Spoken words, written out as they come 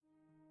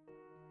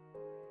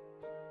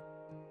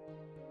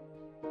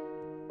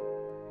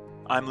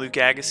I'm Luke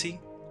Agassi,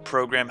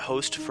 program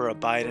host for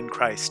Abide in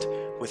Christ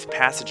with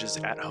Passages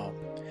at Home,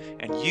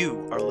 and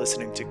you are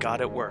listening to God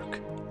at Work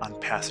on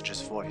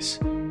Passages Voice.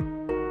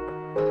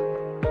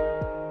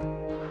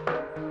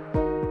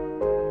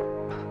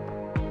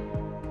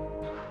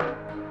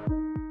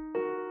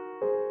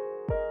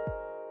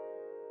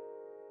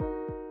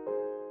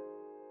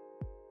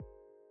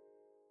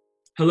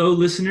 Hello,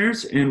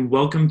 listeners, and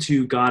welcome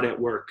to God at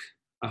Work,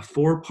 a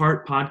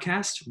 4-part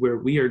podcast where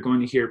we are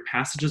going to hear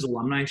Passages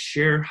alumni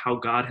share how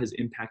God has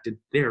impacted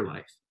their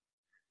life.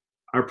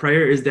 Our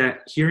prayer is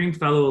that hearing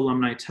fellow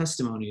alumni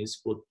testimonies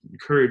will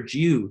encourage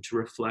you to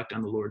reflect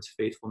on the Lord's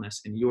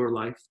faithfulness in your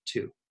life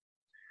too.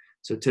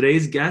 So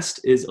today's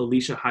guest is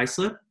Alicia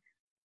Hyslip.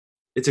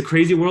 It's a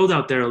crazy world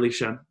out there,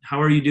 Alicia. How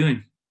are you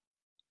doing?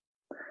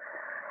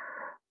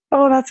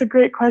 Oh, that's a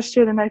great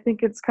question, and I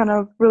think it's kind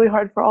of really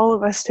hard for all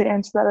of us to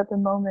answer that at the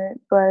moment,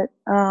 but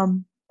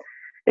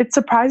it's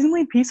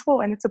surprisingly peaceful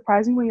and it's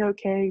surprisingly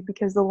okay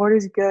because the Lord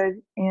is good,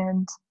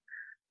 and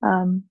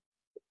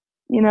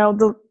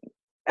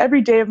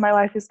every day of my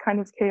life is kind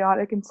of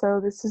chaotic, and so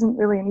this isn't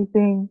really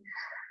anything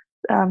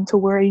to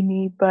worry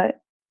me, but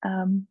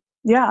I'm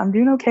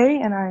doing okay,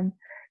 and I'm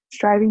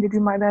striving to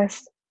do my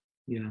best.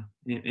 Yeah,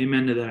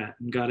 amen to that.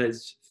 God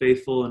is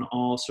faithful in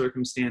all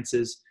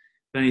circumstances.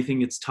 If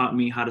anything, it's taught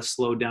me how to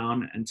slow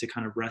down and to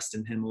kind of rest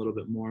in Him a little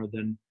bit more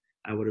than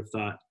I would have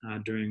thought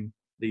during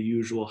the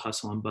usual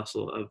hustle and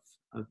bustle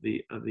of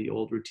the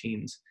old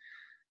routines.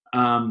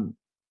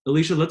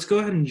 Alicia, let's go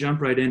ahead and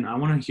jump right in. I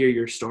want to hear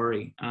your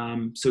story.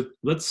 So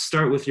let's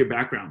start with your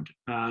background.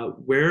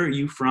 Where are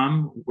you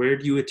from? Where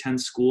do you attend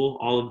school?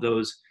 All of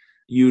those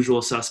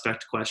usual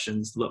suspect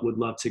questions. Would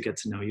love to get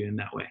to know you in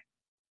that way.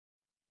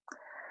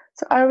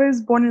 So I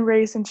was born and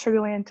raised in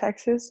Sugar Land,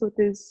 Texas, which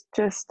is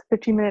just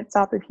 15 minutes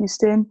south of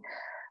Houston.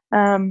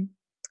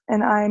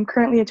 And I'm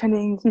currently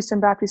attending Houston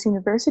Baptist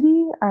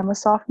University. I'm a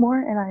sophomore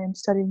and I am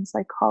studying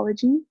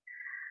psychology.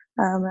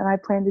 And I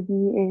plan to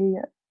be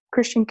a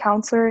Christian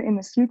counselor in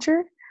the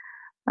future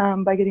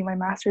by getting my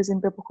master's in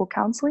biblical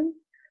counseling.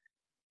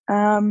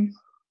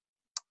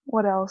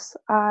 What else?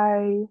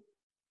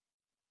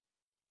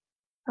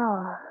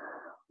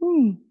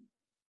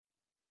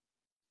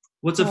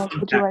 What's what a else fun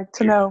would fact you like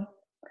to know?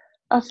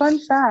 A fun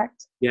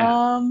fact.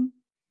 Yeah.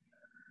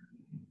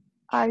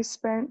 I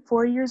spent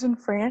 4 years in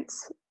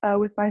France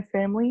with my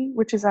family,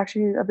 which is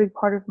actually a big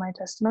part of my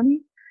testimony.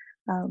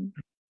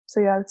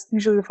 It's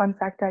usually the fun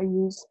fact I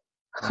use.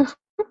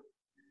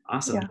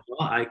 Awesome. Yeah.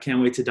 Well, I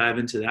can't wait to dive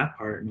into that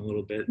part in a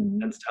little bit. Mm-hmm.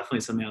 That's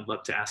definitely something I'd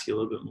love to ask you a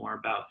little bit more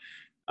about.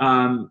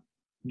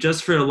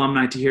 Just for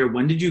alumni to hear,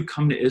 when did you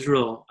come to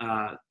Israel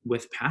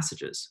with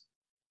Passages?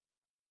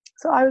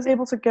 So I was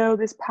able to go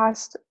this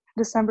past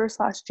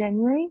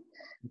December/January,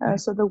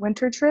 so the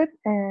winter trip,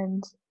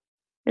 and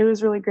it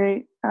was really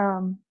great.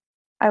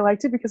 I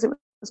liked it because it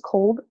was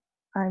cold.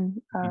 I'm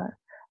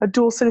a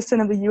dual citizen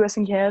of the U.S.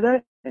 and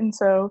Canada, and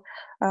so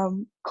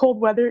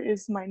cold weather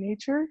is my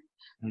nature.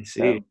 I see.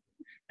 So,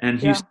 and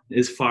Houston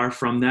is far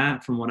from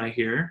that, from what I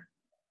hear.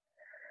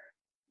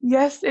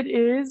 Yes, it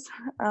is.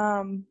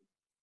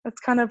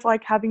 It's kind of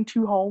like having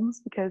two homes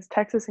because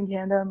Texas and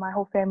Canada, my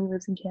whole family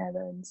lives in Canada,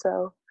 and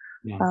so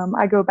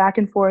I go back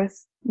and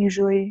forth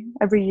usually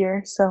every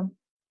year. So.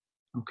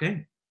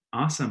 Okay,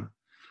 awesome.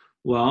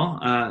 Well,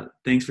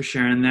 thanks for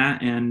sharing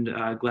that, and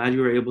glad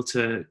you were able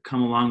to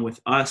come along with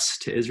us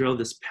to Israel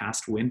this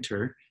past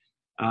winter.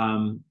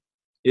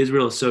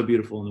 Israel is so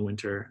beautiful in the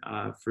winter.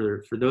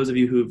 For those of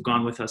you who have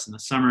gone with us in the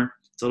summer,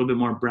 it's a little bit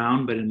more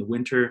brown, but in the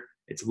winter,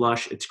 it's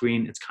lush, it's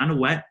green, it's kind of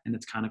wet, and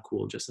it's kind of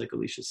cool, just like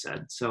Alicia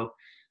said. So,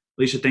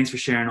 Alicia, thanks for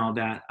sharing all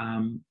that.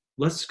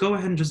 Let's go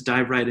ahead and just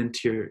dive right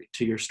into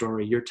your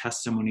story, your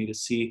testimony, to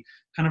see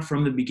kind of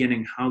from the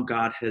beginning how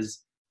God has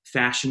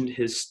fashioned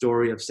His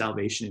story of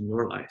salvation in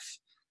your life.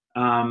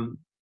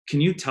 Can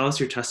you tell us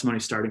your testimony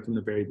starting from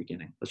the very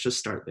beginning? Let's just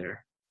start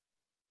there.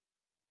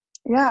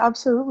 Yeah,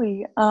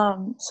 absolutely.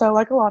 So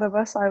like a lot of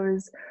us, I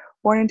was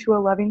born into a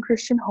loving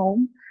Christian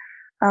home,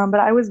 but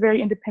I was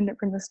very independent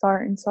from the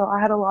start. And so I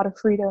had a lot of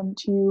freedom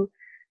to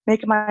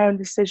make my own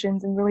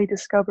decisions and really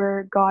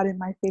discover God and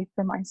my faith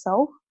for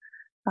myself.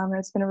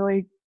 It's been a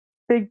really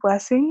big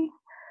blessing.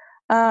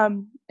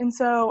 And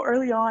so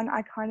early on,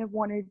 I kind of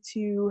wanted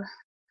to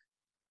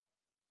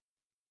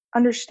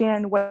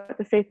understand what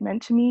the faith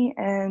meant to me.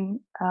 And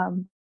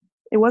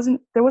there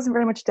wasn't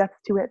very much depth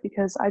to it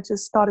because I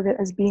just thought of it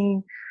as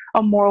being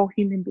a moral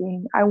human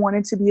being. I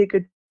wanted to be a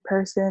good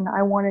person.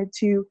 I wanted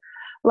to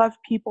love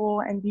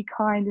people and be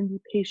kind and be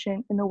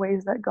patient in the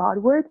ways that God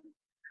would.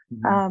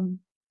 Mm-hmm.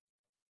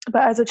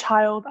 But as a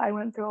child, I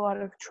went through a lot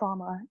of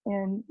trauma,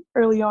 and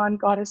early on,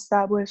 God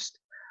established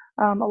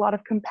a lot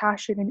of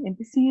compassion and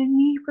empathy in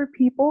me for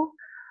people.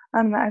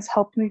 That has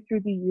helped me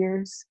through the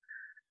years.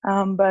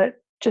 But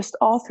just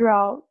all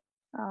throughout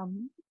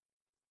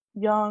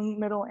young,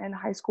 middle, and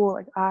high school,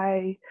 like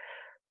I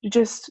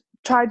just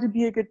tried to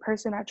be a good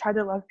person. I tried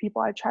to love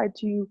people. I tried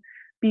to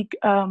be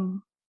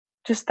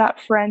just that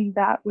friend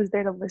that was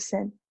there to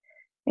listen.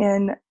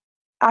 And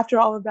after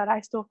all of that,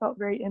 I still felt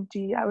very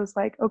empty. I was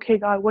like, okay,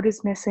 God, what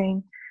is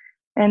missing?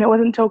 And it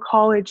wasn't until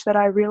college that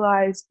I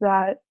realized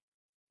that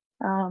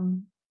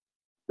um,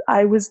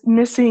 I was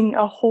missing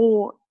a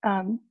whole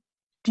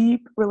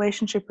deep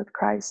relationship with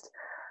Christ.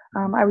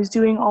 I was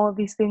doing all of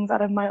these things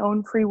out of my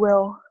own free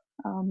will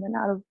and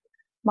out of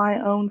my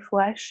own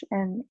flesh,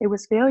 and it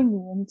was failing me.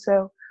 And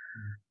so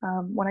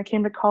when I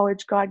came to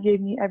college, God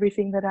gave me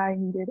everything that I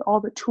needed, all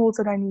the tools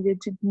that I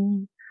needed to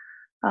be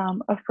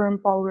a firm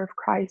follower of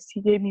Christ.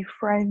 He gave me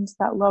friends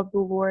that loved the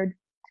Lord.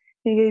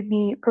 He gave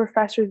me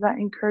professors that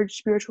encouraged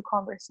spiritual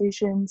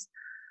conversations.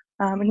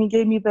 And he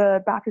gave me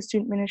the Baptist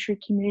Student Ministry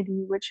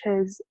community, which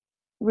has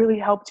really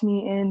helped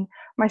me in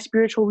my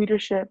spiritual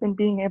leadership and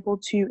being able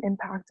to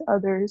impact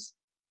others.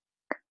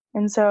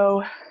 And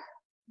so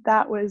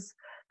that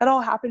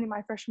all happened in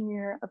my freshman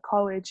year of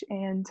college.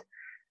 And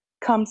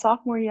come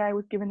sophomore year, I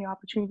was given the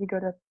opportunity to go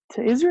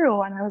to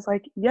Israel. And I was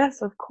like,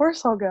 yes, of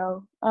course I'll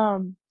go.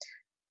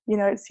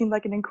 It seemed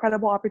like an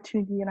incredible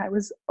opportunity. And I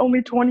was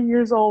only 20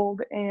 years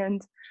old,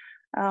 and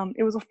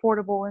it was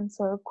affordable. And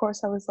so, of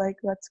course, I was like,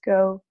 let's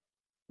go.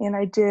 And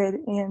I did.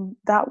 And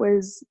that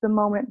was the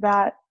moment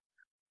that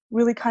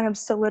really kind of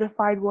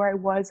solidified where I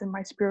was in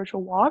my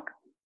spiritual walk.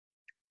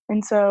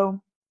 And so,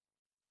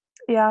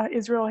 yeah,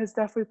 Israel has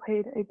definitely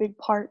played a big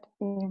part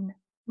in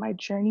my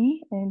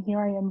journey. And here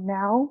I am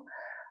now,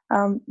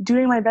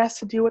 doing my best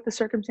to deal with the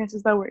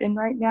circumstances that we're in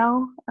right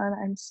now. And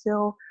I'm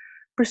still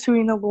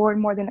pursuing the Lord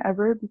more than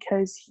ever,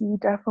 because he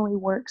definitely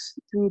works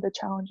through the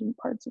challenging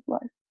parts of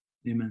life.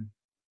 Amen.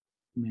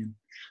 Amen.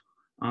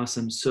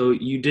 Awesome. So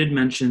you did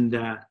mention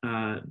that,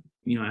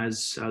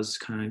 as I was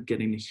kind of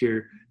getting to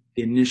hear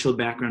the initial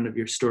background of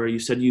your story, you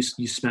said you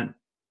spent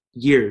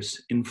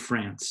years in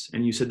France,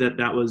 and you said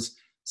that was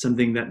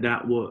something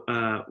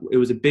it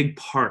was a big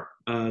part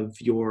of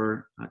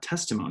your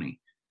testimony,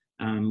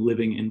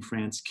 living in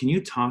France. Can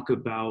you talk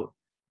about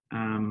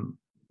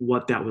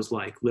what that was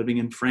like, living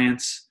in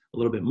France a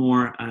little bit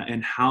more,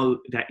 and how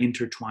that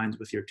intertwines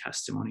with your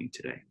testimony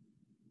today?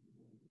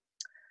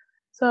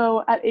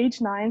 So at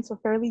age 9, so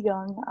fairly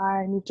young,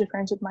 I moved to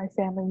France with my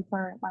family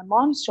for my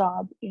mom's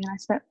job, and I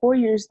spent 4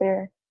 years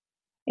there.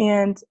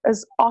 And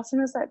as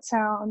awesome as that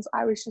sounds,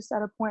 I was just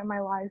at a point in my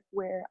life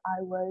where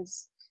I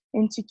was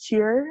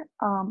insecure.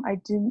 I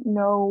didn't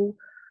know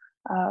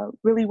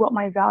really what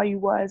my value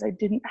was. I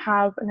didn't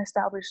have an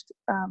established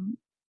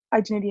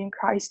identity in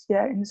Christ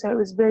yet. And so it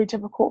was very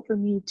difficult for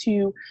me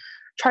to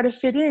try to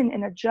fit in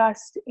and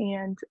adjust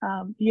and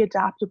be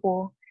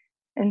adaptable.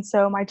 And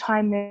so my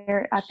time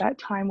there at that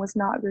time was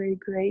not very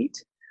great.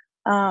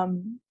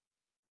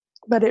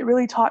 But it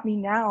really taught me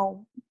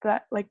now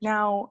that,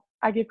 now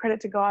I give credit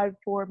to God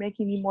for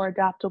making me more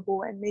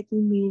adaptable and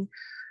making me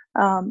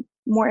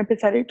more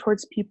empathetic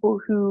towards people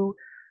who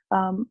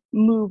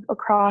move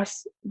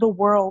across the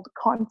world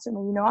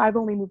constantly. I've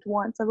only moved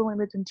once. I've only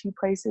lived in 2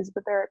 places,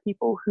 but there are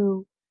people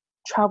who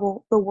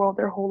travel the world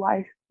their whole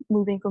life,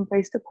 moving from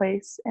place to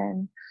place.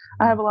 And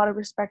I have a lot of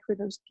respect for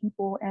those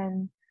people.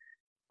 And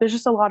there's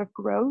just a lot of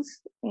growth.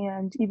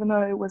 And even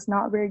though it was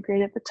not very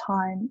great at the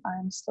time,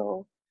 I'm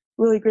still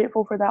really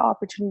grateful for that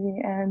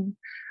opportunity. And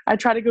I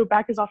try to go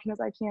back as often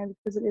as I can,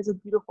 because it is a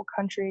beautiful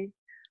country.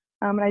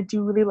 And I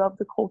do really love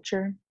the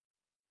culture.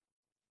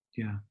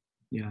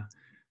 Yeah.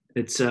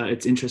 It's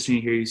interesting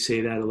to hear you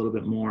say that a little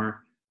bit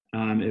more.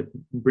 It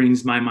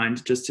brings my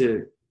mind just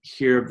to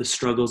hear of the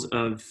struggles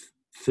of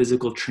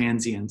physical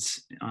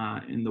transience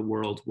in the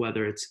world,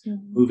 whether it's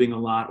moving a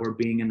lot or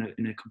being in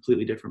a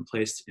completely different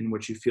place in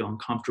which you feel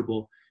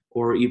uncomfortable,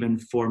 or even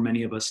for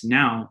many of us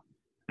now,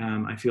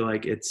 I feel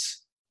like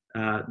it's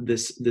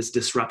this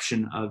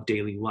disruption of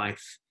daily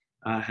life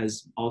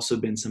has also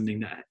been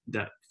something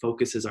that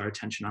focuses our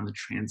attention on the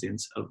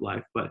transience of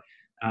life. But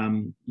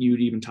you'd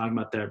even talk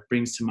about that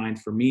brings to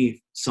mind for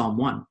me Psalm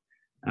 1,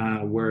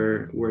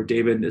 where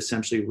David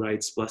essentially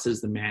writes, "Blessed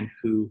is the man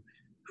who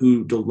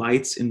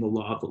delights in the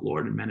law of the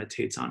Lord and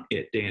meditates on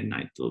it day and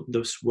night."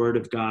 This word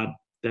of God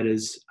that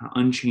is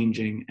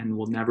unchanging and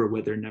will never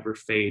wither, never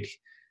fade.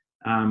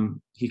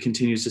 He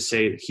continues to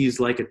say,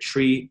 he's like a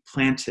tree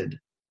planted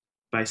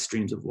by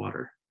streams of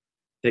water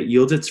that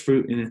yields its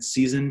fruit in its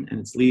season, and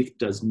its leaf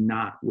does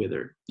not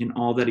wither. In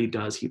all that he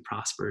does, he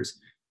prospers,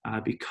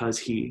 because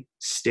he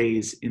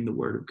stays in the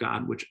word of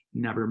God, which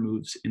never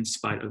moves in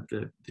spite of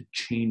the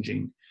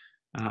changing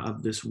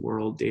of this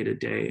world day to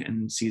day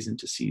and season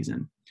to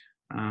season.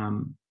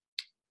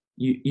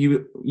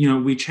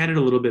 We chatted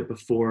a little bit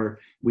before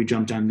we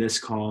jumped on this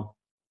call,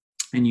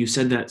 and you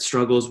said that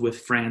struggles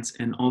with France,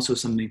 and also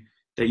something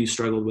that you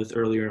struggled with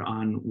earlier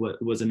on,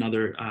 what was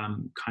another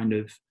kind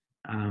of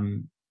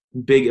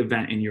big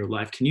event in your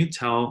life. Can you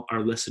tell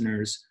our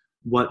listeners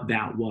what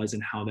that was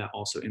and how that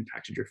also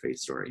impacted your faith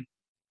story?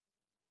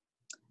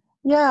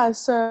 Yeah,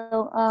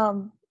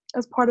 so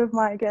as part of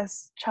my,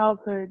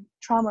 childhood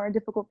trauma or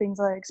difficult things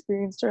I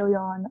experienced early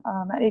on,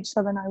 at age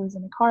 7, I was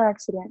in a car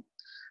accident.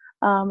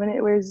 And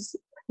it was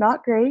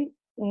not great.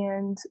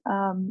 And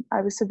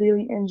I was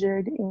severely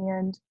injured.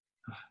 And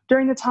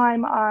during the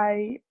time,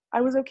 I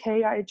I was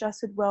okay. I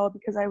adjusted well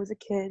because I was a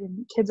kid,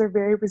 and kids are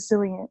very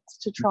resilient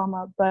to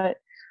trauma. But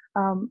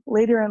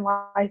later in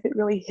life, it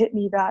really hit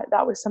me that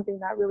that was something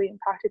that really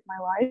impacted my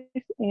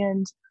life.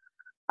 And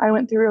I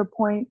went through a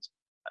point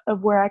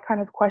of where I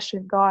kind of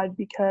questioned God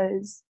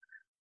because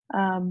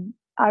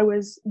I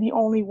was the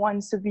only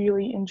one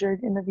severely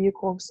injured in the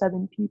vehicle of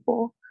 7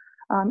 people.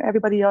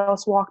 Everybody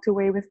else walked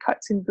away with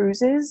cuts and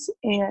bruises.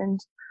 And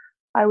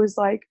I was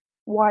like,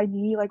 why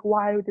me? Like,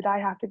 why did I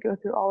have to go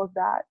through all of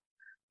that?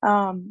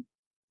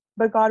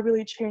 But God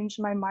really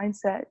changed my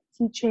mindset.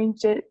 He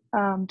changed it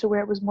to where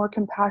it was more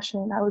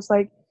compassion. I was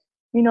like,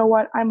 you know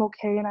what? I'm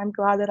okay, and I'm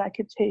glad that I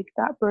could take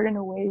that burden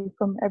away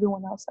from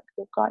everyone else that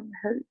could have gotten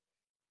hurt.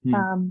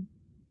 Hmm.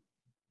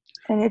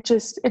 And it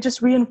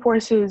just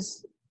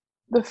reinforces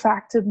the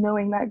fact of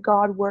knowing that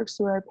God works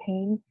through our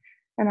pain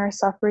and our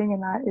suffering,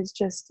 and that is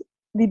just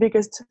the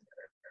biggest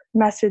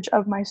message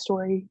of my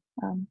story.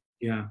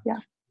 Yeah. Yeah.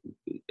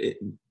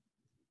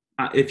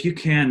 If you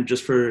can,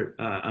 just for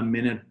a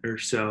minute or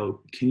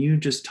so, can you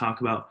just talk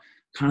about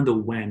kind of the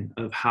when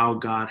of how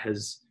God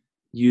has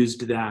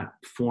used that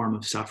form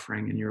of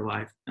suffering in your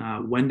life?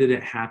 When did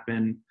it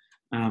happen?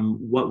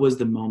 What was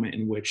the moment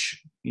in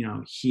which,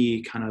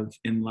 he kind of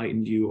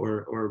enlightened you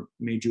or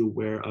made you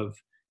aware of,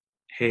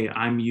 hey,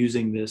 I'm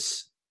using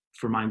this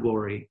for my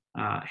glory.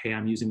 Hey,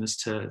 I'm using this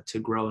to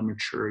grow and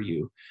mature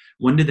you.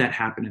 When did that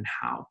happen, and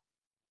how?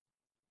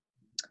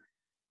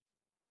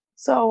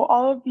 So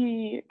all of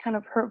the kind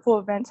of hurtful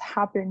events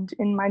happened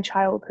in my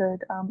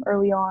childhood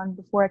early on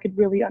before I could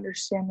really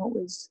understand what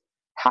was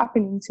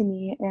happening to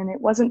me. And it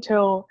wasn't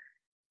till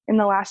in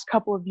the last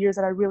couple of years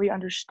that I really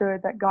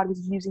understood that God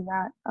was using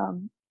that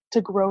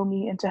to grow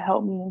me and to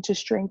help me and to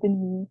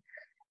strengthen me.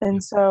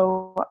 And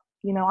so,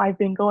 I've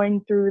been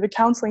going through the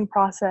counseling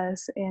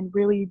process and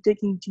really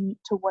digging deep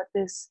to what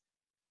this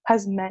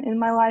has meant in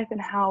my life and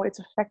how it's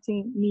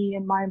affecting me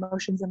and my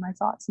emotions and my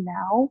thoughts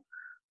now,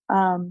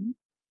 um,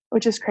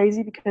 which is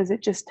crazy because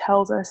it just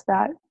tells us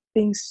that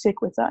things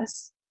stick with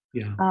us.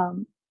 Yeah.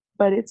 Um,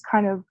 but it's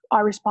kind of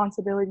our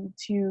responsibility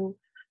to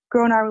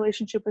grow in our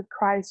relationship with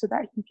Christ so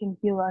that He can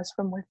heal us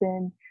from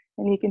within,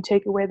 and He can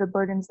take away the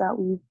burdens that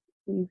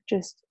we've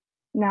just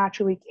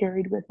naturally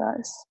carried with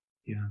us.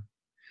 Yeah.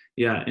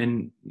 Yeah.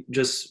 And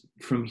just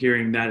from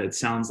hearing that, it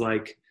sounds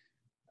like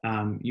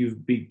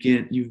you've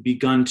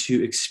begun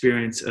to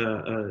experience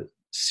a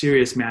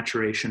serious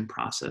maturation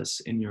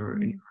process uh,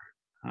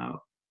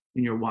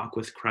 in your walk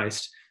with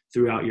Christ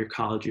throughout your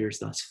college years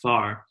thus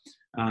far,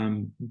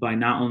 by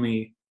not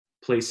only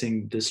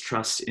placing this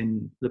trust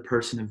in the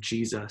person of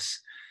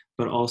Jesus,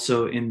 but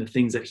also in the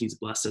things that He's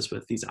blessed us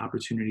with, these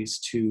opportunities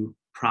to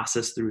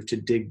process through, to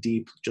dig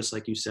deep, just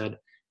like you said,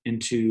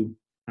 into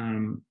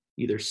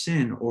either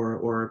sin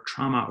or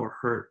trauma or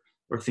hurt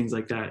or things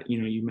like that.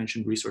 You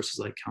mentioned resources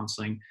like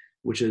counseling,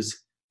 which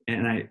is,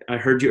 and I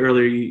heard you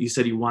earlier, you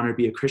said you want to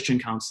be a Christian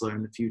counselor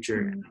in the future.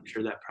 Mm-hmm. And I'm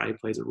sure that probably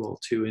plays a role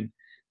too in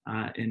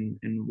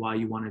why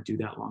you want to do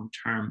that long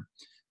term.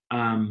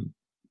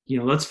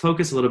 Let's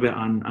focus a little bit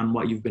on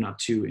what you've been up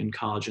to in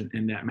college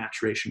and that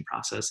maturation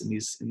process in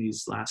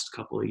these last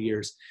couple of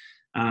years.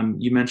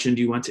 You mentioned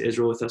you went to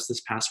Israel with us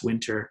this past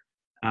winter.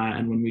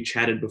 And when we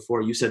chatted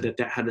before, you said that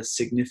had a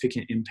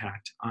significant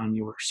impact on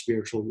your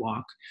spiritual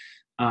walk.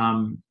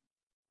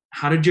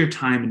 How did your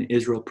time in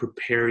Israel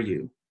prepare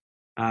you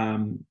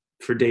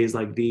for days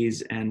like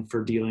these and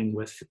for dealing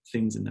with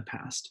things in the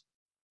past?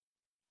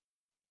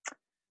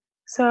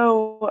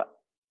 So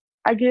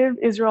I give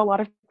Israel a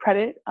lot of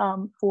credit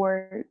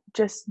for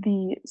just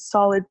the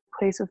solid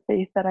place of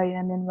faith that I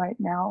am in right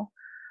now.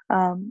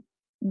 Um,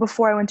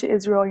 Before I went to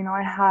Israel,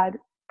 I had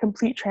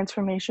complete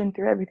transformation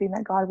through everything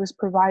that God was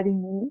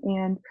providing me.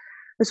 And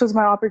this was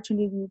my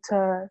opportunity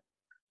to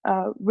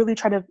really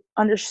try to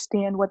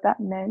understand what that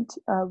meant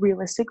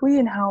realistically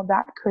and how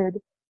that could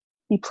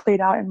be played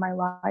out in my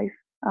life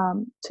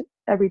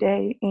every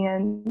day.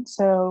 And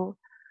so,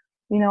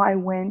 I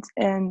went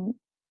and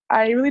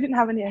I really didn't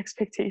have any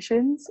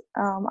expectations.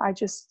 I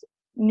just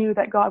knew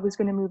that God was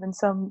going to move in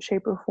some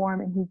shape or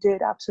form, and He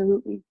did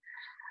absolutely.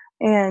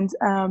 And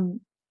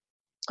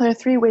there are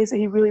 3 ways that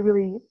He really,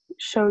 really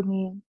showed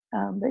me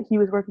that He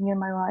was working in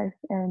my life.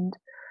 And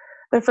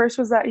the first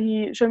was that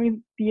He showed me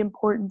the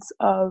importance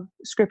of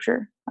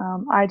Scripture.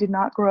 I did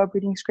not grow up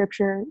reading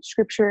Scripture.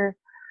 Scripture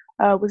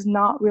was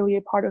not really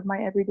a part of my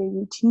everyday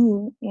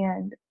routine.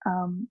 And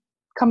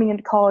coming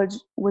into college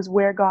was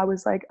where God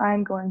was like,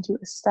 I'm going to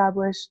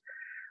establish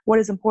what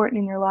is important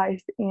in your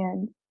life.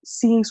 And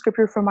seeing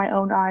Scripture from my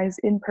own eyes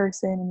in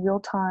person in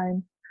real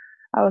time,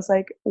 I was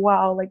like,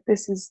 wow, like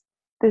this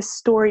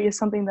story is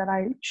something that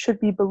I should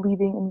be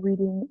believing and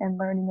reading and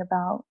learning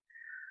about.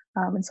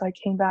 And so I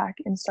came back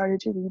and started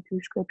to read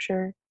through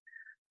Scripture.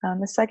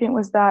 The second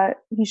was that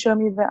He showed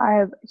me that I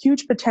have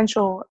huge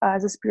potential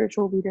as a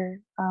spiritual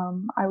leader.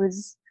 I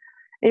was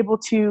able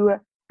to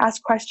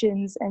ask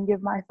questions and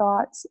give my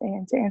thoughts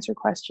and to answer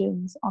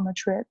questions on the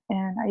trip.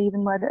 And I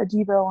even led a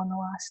Devo on the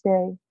last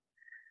day.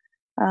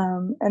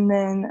 And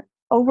then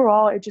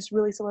overall, it just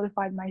really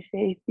solidified my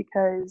faith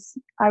because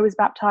I was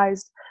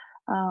baptized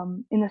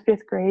in the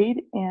 5th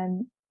grade,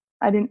 and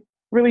I didn't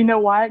really know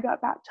why I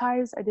got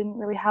baptized. I didn't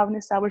really have an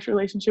established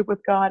relationship with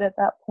God at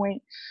that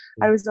point.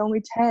 I was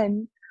only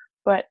 10,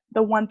 but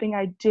the one thing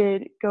I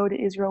did go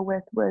to Israel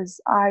with was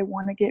I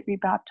want to get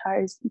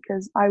rebaptized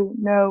because I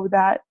know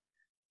that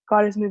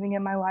God is moving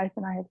in my life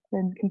and I have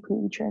been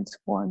completely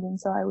transformed. And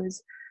so I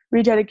was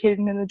rededicated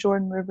in the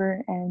Jordan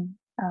River, and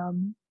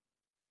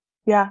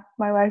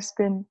my life's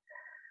been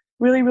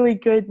really, really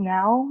good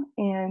now.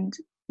 And,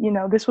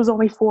 this was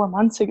only 4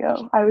 months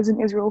ago. I was in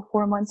Israel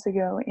 4 months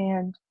ago,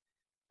 and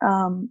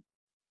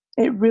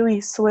it really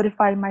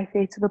solidified my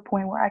faith to the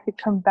point where I could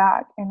come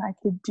back and I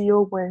could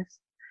deal with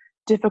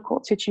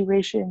difficult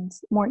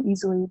situations more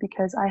easily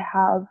because I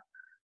have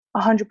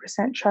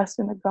 100% trust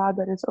in the God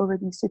that is over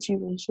these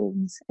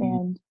situations. Mm-hmm.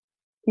 And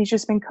he's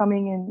just been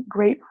coming in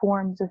great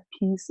forms of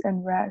peace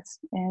and rest.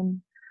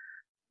 And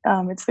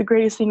it's the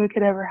greatest thing we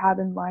could ever have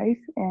in life.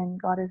 And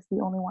God is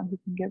the only one who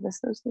can give us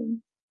those things.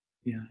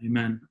 Yeah,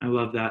 amen. I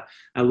love that.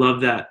 I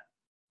love that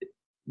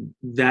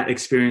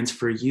experience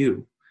for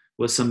you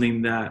was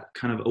something that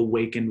kind of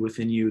awakened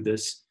within you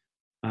this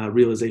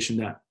realization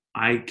that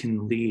I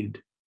can lead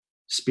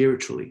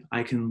spiritually.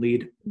 I can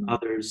lead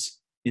others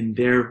in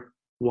their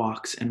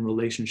walks and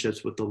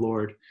relationships with the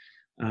Lord.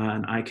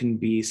 And I can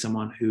be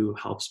someone who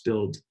helps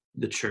build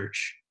the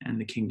church and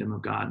the kingdom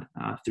of God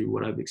through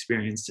what I've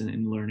experienced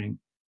in learning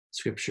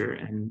scripture.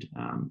 And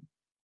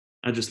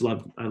I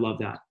love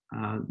that.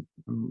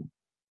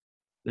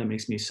 That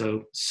makes me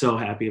so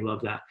happy.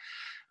 Love that.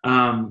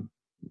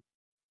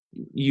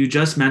 You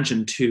just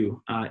mentioned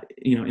too,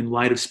 in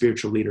light of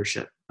spiritual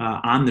leadership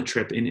on the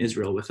trip in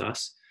Israel with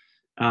us,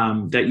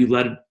 that you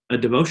led a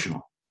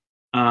devotional.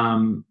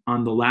 On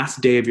the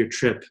last day of your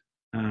trip,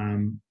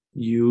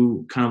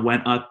 you kind of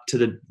went up to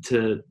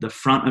the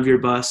front of your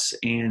bus,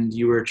 and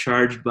you were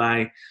charged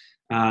by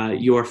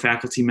your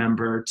faculty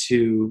member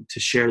to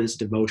share this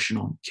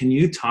devotional. Can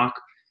you talk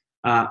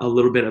a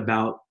little bit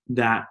about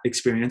that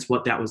experience,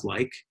 what that was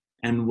like,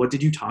 and what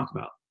did you talk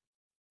about?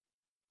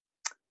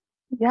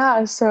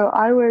 Yeah, so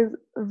I was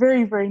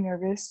very, very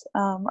nervous.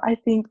 I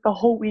think the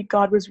whole week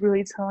God was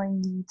really telling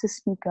me to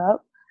speak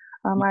up.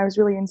 I was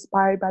really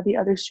inspired by the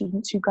other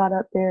students who got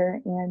up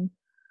there and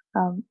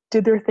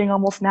did their thing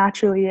almost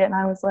naturally. And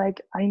I was like,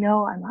 I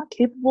know I'm not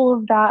capable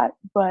of that,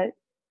 but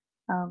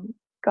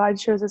God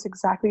shows us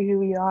exactly who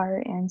we are.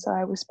 And so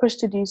I was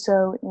pushed to do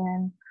so.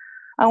 And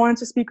I wanted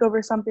to speak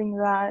over something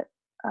that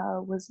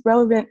was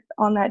relevant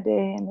on that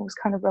day and was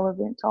kind of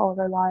relevant to all of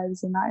our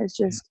lives. And that is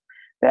just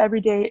the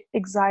everyday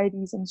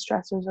anxieties and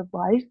stressors of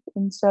life.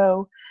 And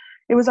so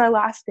it was our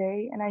last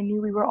day, and I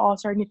knew we were all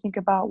starting to think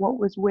about what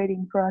was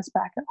waiting for us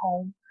back at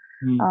home.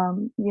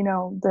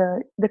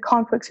 The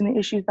conflicts and the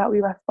issues that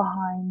we left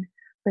behind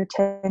for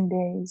 10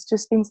 days,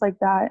 just things like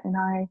that. And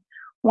I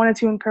wanted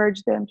to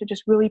encourage them to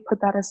just really put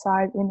that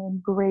aside and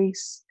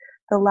embrace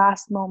the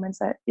last moments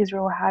that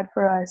Israel had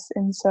for us.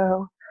 And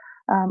so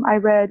I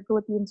read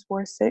Philippians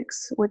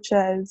 4:6, which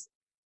says,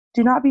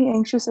 "Do not be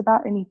anxious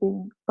about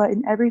anything, but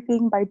in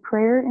everything by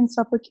prayer and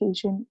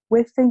supplication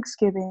with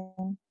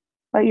thanksgiving,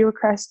 let your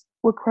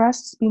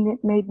requests be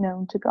made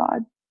known to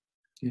God."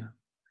 Yeah.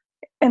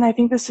 And I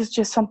think this is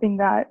just something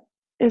that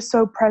is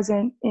so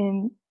present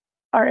in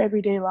our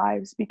everyday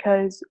lives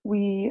because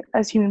we,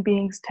 as human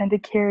beings, tend to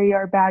carry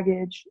our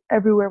baggage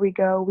everywhere we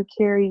go. We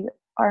carry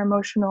our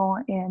emotional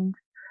and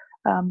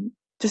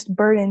just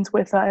burdens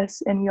with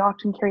us, and we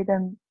often carry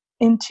them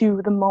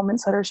into the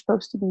moments that are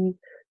supposed to be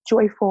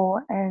joyful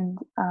and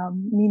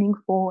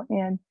meaningful,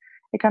 and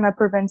it kind of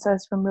prevents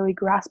us from really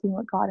grasping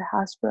what God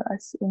has for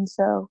us. And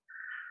so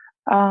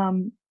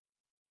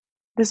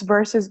this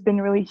verse has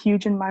been really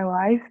huge in my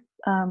life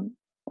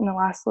in the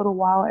last little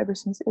while, ever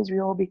since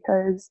Israel,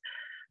 because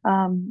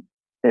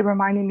it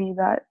reminded me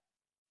that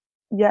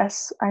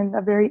yes, I'm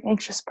a very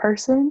anxious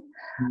person,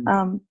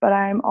 but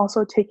I'm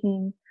also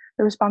taking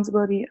the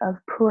responsibility of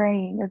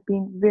praying, of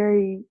being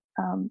very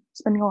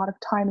spending a lot of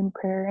time in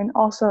prayer, and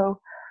also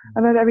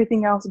above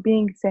everything else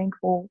being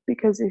thankful,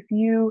 because if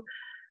you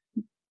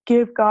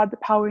give God the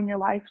power in your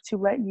life to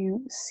let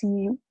you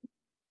see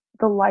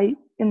the light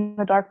in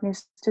the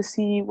darkness, to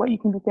see what you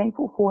can be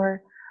thankful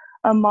for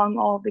among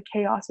all of the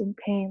chaos and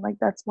pain, like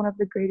that's one of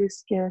the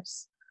greatest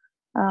gifts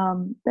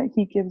that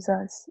he gives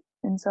us.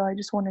 And so I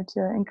just wanted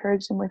to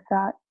encourage them with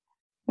that.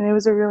 And it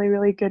was a really,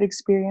 really good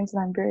experience,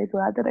 and I'm very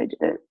glad that I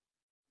did it.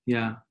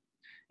 Yeah.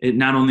 It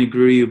not only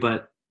grew you,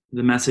 but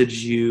the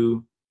message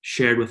you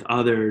shared with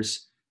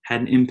others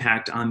had an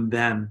impact on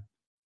them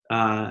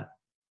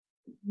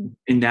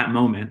in that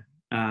moment.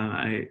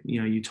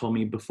 You told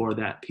me before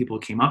that people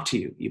came up to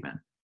you even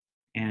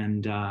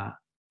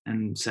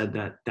and said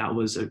that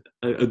was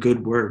a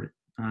good word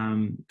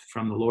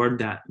from the Lord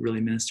that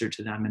really ministered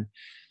to them. And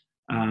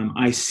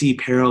I see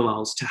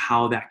parallels to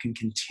how that can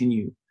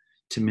continue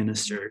to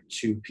minister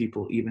to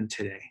people even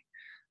today.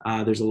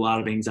 There's a lot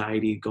of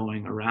anxiety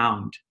going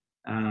around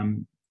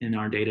in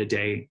our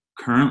day-to-day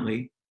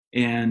currently,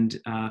 and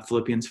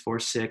Philippians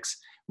 4:6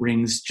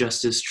 rings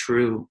just as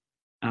true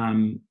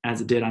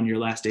as it did on your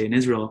last day in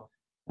Israel,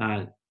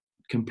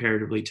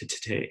 comparatively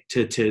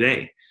to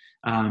today.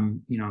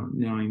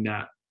 Knowing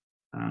that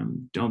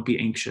don't be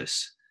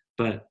anxious,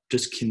 but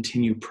just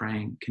continue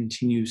praying,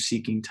 continue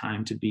seeking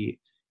time to be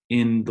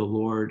in the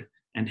Lord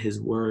and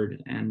his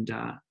word. And,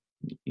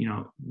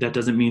 that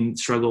doesn't mean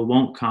struggle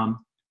won't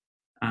come,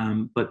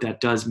 but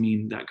that does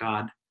mean that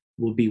God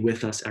will be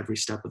with us every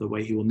step of the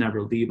way. He will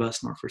never leave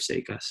us nor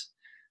forsake us.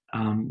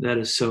 That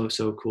is so,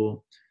 so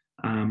cool.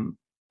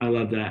 I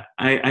love that.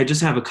 I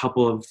just have a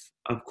couple of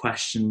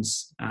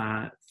questions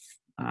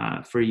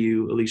for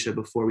you, Alicia,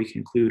 before we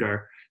conclude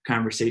our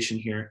conversation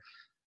here.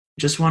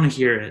 Just want to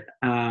hear it,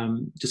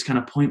 just kind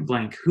of point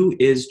blank. Who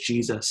is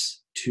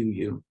Jesus to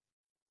you?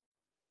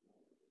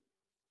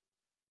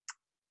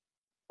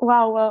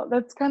 Wow, well,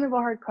 that's kind of a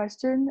hard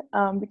question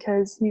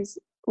because he's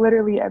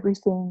literally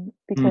everything.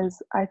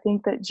 Because I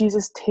think that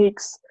Jesus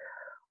takes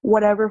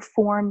whatever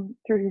form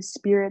through his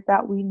spirit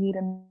that we need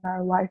in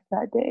our life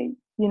that day.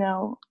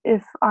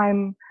 If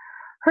I'm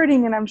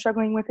hurting and I'm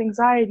struggling with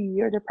anxiety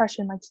or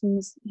depression, like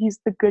he's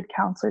the good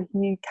counselor.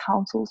 He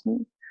counsels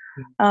me.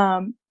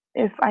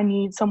 If I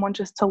need someone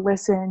just to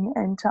listen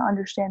and to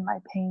understand my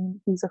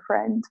pain, he's a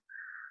friend.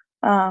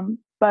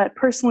 But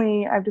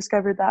personally, I've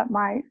discovered that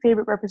my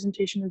favorite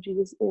representation of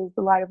Jesus is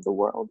the light of the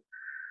world.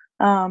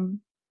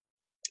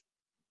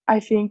 I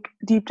think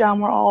deep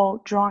down we're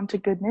all drawn to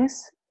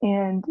goodness,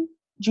 and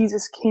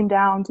Jesus came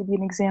down to be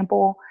an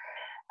example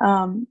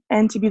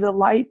and to be the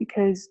light,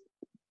 because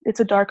it's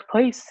a dark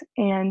place.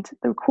 And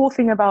the cool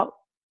thing about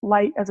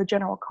light as a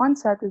general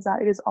concept is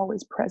that it is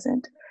always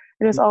present.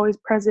 It is always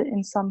present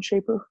in some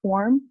shape or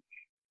form.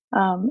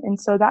 And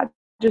so that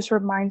just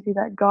reminds me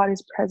that God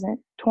is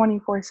present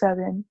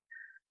 24/7,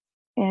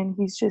 and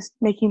he's just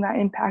making that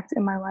impact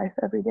in my life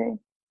every day.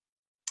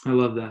 I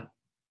love that.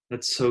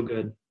 That's so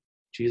good.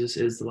 Jesus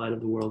is the light of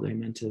the world.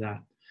 Amen to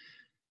that.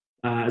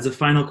 As a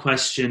final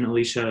question,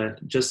 Alicia,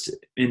 just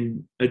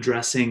in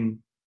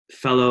addressing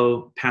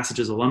fellow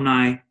Passages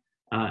alumni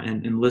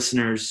and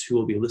listeners who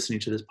will be listening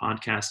to this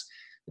podcast,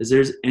 is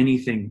there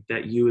anything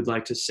that you would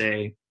like to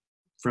say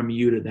from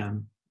you to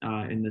them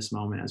in this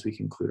moment as we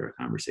conclude our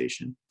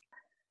conversation?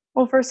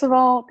 Well, first of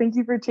all, thank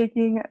you for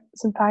taking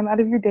some time out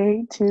of your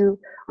day to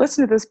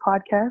listen to this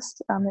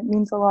podcast. It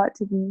means a lot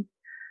to me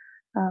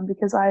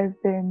because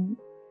I've been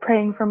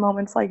praying for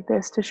moments like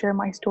this to share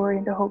my story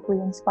and to hopefully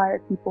inspire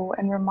people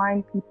and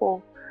remind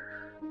people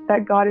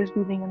that God is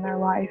moving in their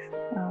life,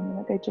 and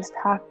that they just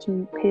have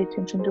to pay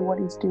attention to what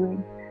he's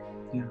doing.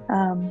 Yeah.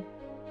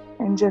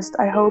 And just,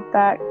 I hope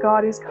that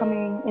God is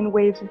coming in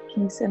waves of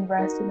peace and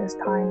rest in this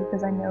time,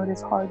 because I know it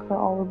is hard for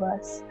all of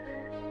us.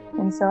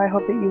 And so I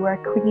hope that you are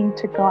clinging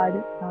to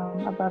God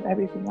above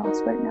everything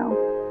else right now.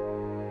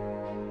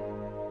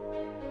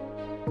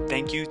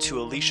 Thank you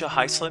to Alicia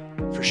Hyslop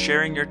for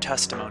sharing your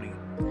testimony,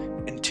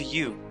 and to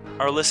you,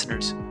 our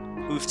listeners,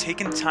 who've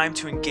taken time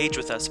to engage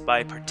with us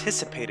by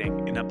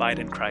participating in Abide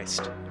in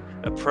Christ,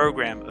 a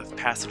program of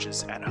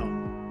Passages at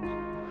Home.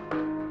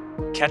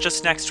 Catch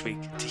us next week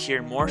to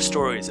hear more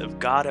stories of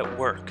God at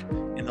work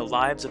in the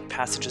lives of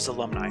Passages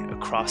alumni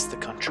across the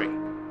country.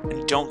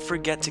 And don't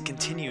forget to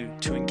continue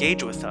to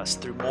engage with us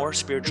through more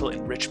spiritual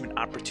enrichment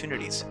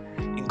opportunities,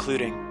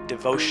 including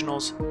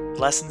devotionals,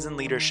 lessons in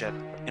leadership,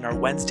 and our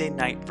Wednesday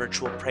night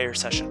virtual prayer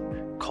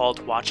session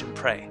called Watch and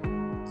Pray,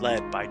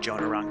 led by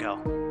Jonah Rangel.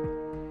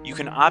 You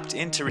can opt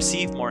in to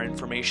receive more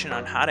information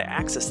on how to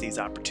access these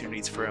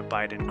opportunities for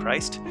Abide in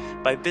Christ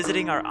by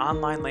visiting our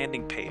online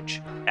landing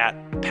page at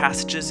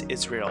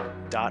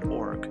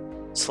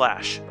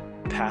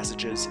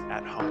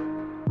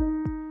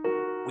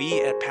passagesisrael.org/passagesathome.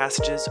 We at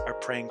Passages are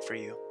praying for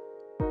you.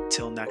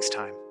 Till next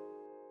time.